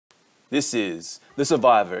This is the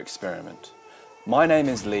Survivor Experiment. My name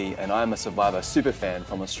is Lee and I am a Survivor Superfan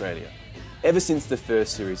from Australia. Ever since the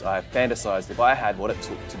first series, I have fantasized if I had what it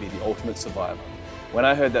took to be the ultimate survivor. When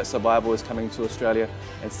I heard that Survivor was coming to Australia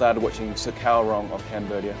and started watching Sir Rong of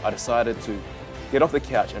Cambodia, I decided to get off the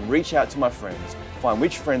couch and reach out to my friends, find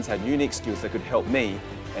which friends had unique skills that could help me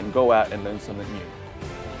and go out and learn something new.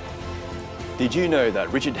 Did you know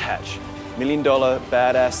that Richard Hatch, $1 million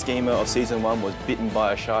badass schemer of Season 1, was bitten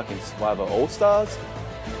by a shark in Survivor All-Stars?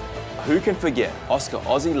 Who can forget Oscar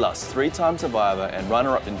Aussie Lust, 3-time survivor and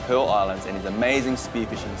runner-up in Pearl Islands, and his amazing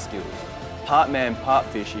spearfishing skills? Part man, part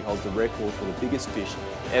fish, he holds the record for the biggest fish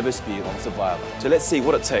ever speared on Survivor. So let's see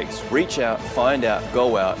what it takes. Reach out, find out,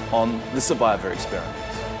 go out on the Survivor Experiment.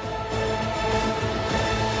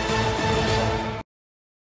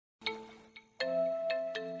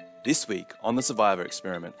 This week on the Survivor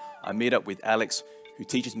Experiment, I meet up with Alex, who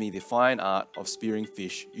teaches me the fine art of spearing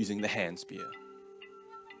fish using the hand spear.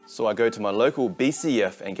 So I go to my local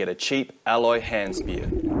BCF and get a cheap alloy hand spear.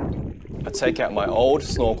 I take out my old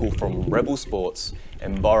snorkel from Rebel Sports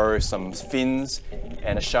and borrow some fins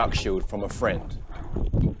and a shark shield from a friend.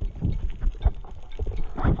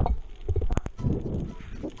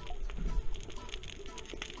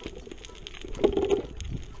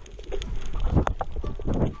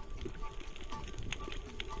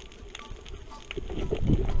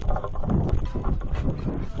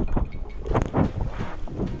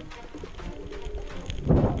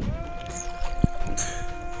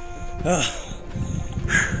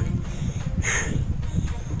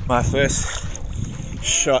 My first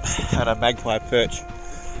shot at a magpie perch.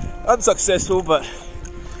 Unsuccessful, but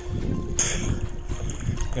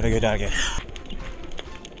gotta go down again.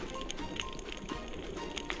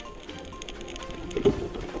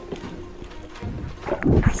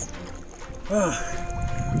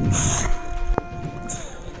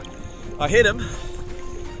 I hit him,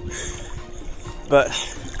 but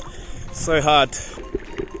so hard.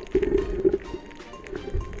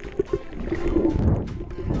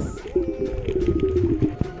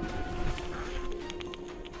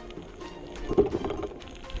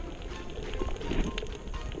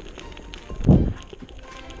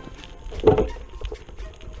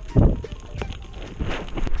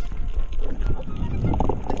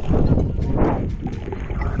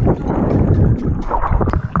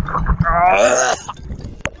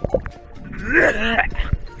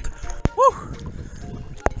 Woo!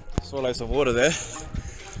 Swallow some water there.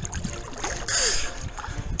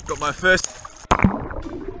 Got my first.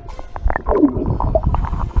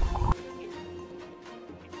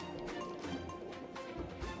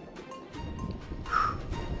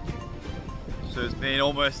 So it's been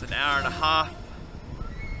almost an hour and a half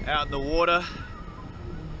out in the water.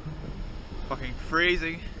 Fucking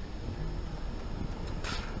freezing.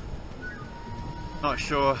 Not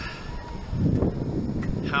sure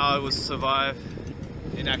how I would survive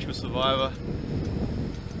in actual Survivor.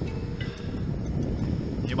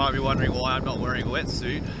 You might be wondering why I'm not wearing a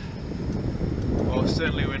wetsuit. Well,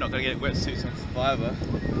 certainly we're not going to get wetsuits on Survivor.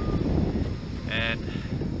 And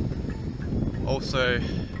also,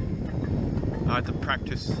 I had to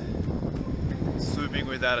practice swimming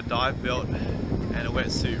without a dive belt, and a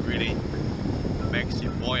wetsuit really makes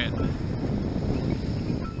you buoyant.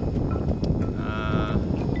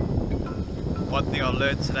 One thing I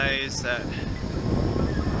learned today is that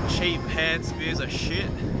cheap hand spears are shit.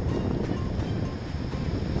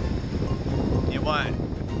 You might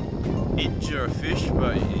injure a fish,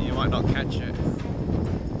 but you might not catch it.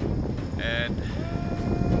 And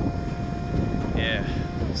yeah,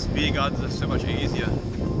 spear guns are so much easier.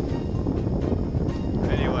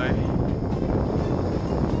 Anyway,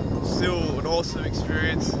 still an awesome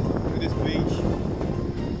experience with this beach.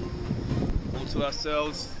 All to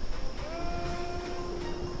ourselves.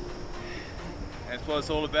 That's what it's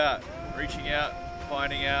all about, reaching out,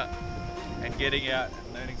 finding out, and getting out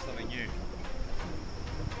and learning something new.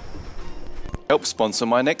 Help sponsor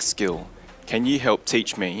my next skill. Can you help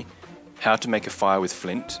teach me how to make a fire with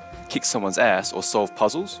flint, kick someone's ass, or solve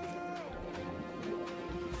puzzles?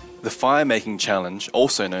 The fire making challenge,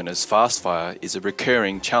 also known as Fast Fire, is a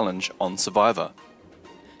recurring challenge on Survivor.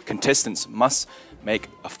 Contestants must make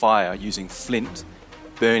a fire using flint,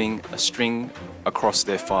 burning a string across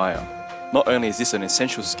their fire. Not only is this an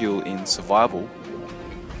essential skill in survival,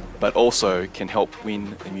 but also can help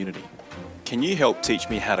win immunity. Can you help teach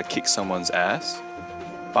me how to kick someone's ass?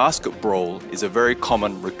 Basket brawl is a very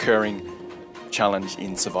common recurring challenge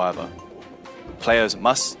in Survivor. Players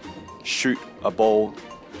must shoot a ball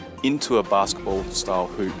into a basketball style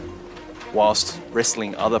hoop whilst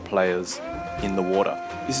wrestling other players in the water.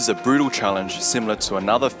 This is a brutal challenge similar to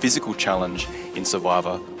another physical challenge in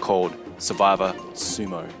Survivor called Survivor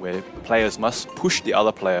Sumo, where players must push the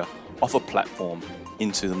other player off a platform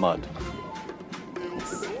into the mud.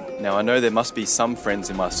 Now I know there must be some friends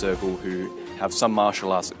in my circle who have some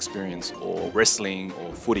martial arts experience or wrestling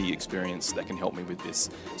or footy experience that can help me with this.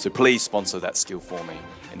 So please sponsor that skill for me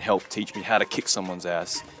and help teach me how to kick someone's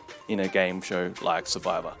ass in a game show like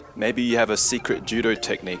Survivor. Maybe you have a secret judo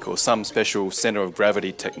technique or some special center of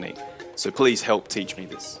gravity technique. So please help teach me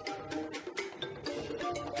this.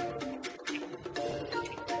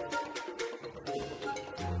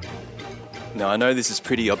 Now I know this is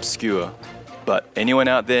pretty obscure, but anyone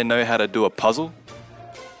out there know how to do a puzzle?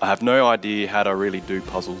 I have no idea how to really do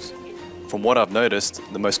puzzles. From what I've noticed,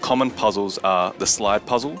 the most common puzzles are the slide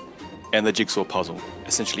puzzle and the jigsaw puzzle.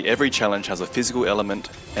 Essentially every challenge has a physical element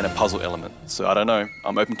and a puzzle element. So I don't know,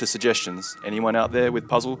 I'm open to suggestions. Anyone out there with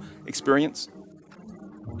puzzle experience?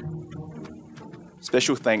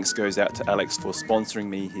 Special thanks goes out to Alex for sponsoring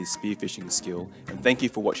me his spearfishing skill, and thank you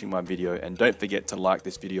for watching my video, and don't forget to like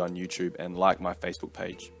this video on YouTube and like my Facebook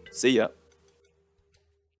page. See ya!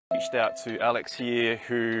 Reached out to Alex here,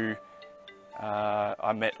 who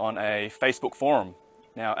I met on a Facebook forum.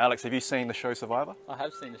 Now Alex, have you seen the show Survivor? I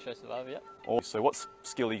have seen the show Survivor, yeah. So what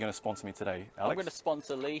skill are you going to sponsor me today, Alex? I'm going to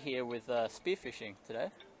sponsor Lee here with spearfishing today.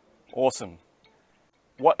 Awesome.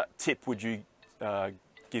 What tip would you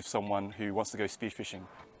give someone who wants to go spearfishing?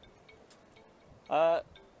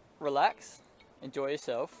 Relax, enjoy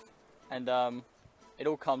yourself, and it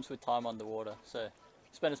all comes with time underwater. So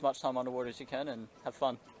spend as much time underwater as you can and have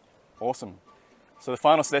fun. Awesome. So the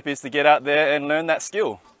final step is to get out there and learn that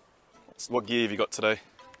skill. What gear have you got today?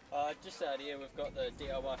 Just out here we've got the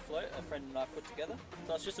DIY float a friend and I put together.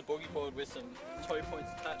 So it's just a boogie board with some tow points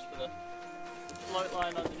attached for the float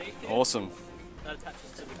line underneath here. Awesome. That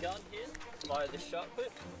attaches to the gun here via this shark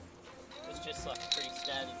clip. It's just like a pretty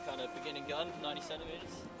standard kind of beginning gun, 90 centimeters.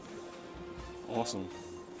 Awesome.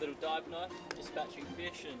 Little dive knife, dispatching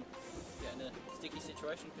fish and getting a sticky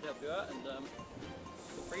situation could help you out, and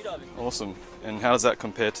free diving. Awesome. And how does that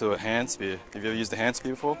compare to a hand spear? Have you ever used a hand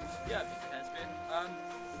spear before? Yeah, I've used a hand spear.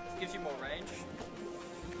 Gives you more range.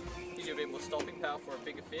 Gives you a bit more stomping power for a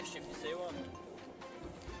bigger fish if you see one.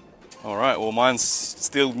 Alright, well mine's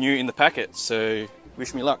still new in the packet, so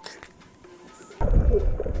wish me luck.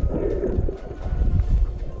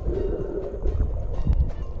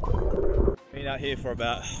 Been out here for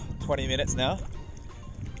about 20 minutes now.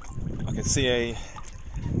 I can see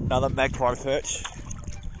another magpie perch.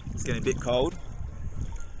 It's getting a bit cold,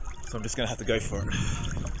 so I'm just going to have to go for it.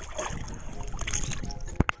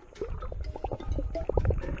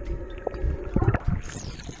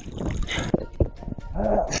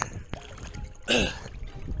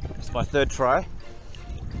 It's my third try.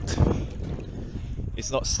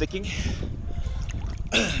 It's not sticking.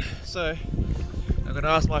 So I'm going to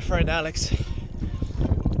ask my friend Alex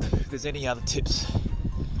if there's any other tips.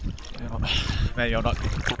 Maybe I'm not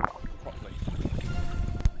properly.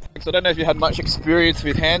 So I don't know if you had much experience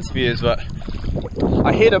with hand spears, but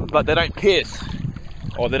I hit them, but they don't pierce,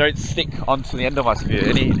 or they don't stick onto the end of my spear.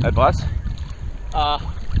 Any advice?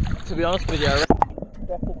 To be honest with you, I reckon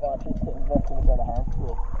best advice is to invest in a better hand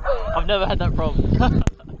spear. I've never had that problem.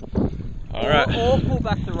 Alright. Or pull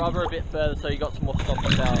back the rubber a bit further so you got some more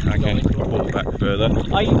stopping power. Okay, pull it back further.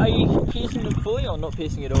 Are you piercing them fully or not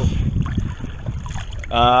piercing at all?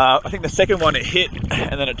 I think the second one it hit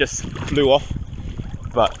and then it just flew off,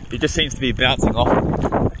 but it just seems to be bouncing off.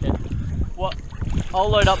 Yeah. What? I'll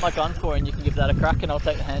load up my gun for you and you can give that a crack, and I'll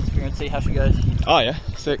take the hand spear and see how she goes. Oh yeah,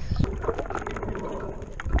 sick.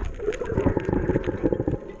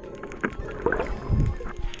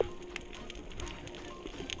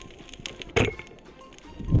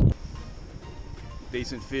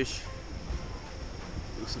 Decent fish.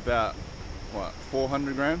 Looks about, what,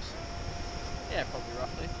 400 grams? Yeah, probably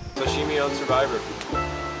roughly. Sashimi on Survivor.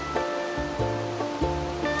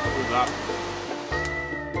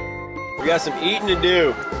 We got some eating to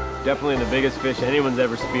do. Definitely the biggest fish anyone's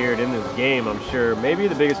ever speared in this game, I'm sure. Maybe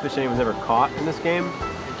the biggest fish anyone's ever caught in this game.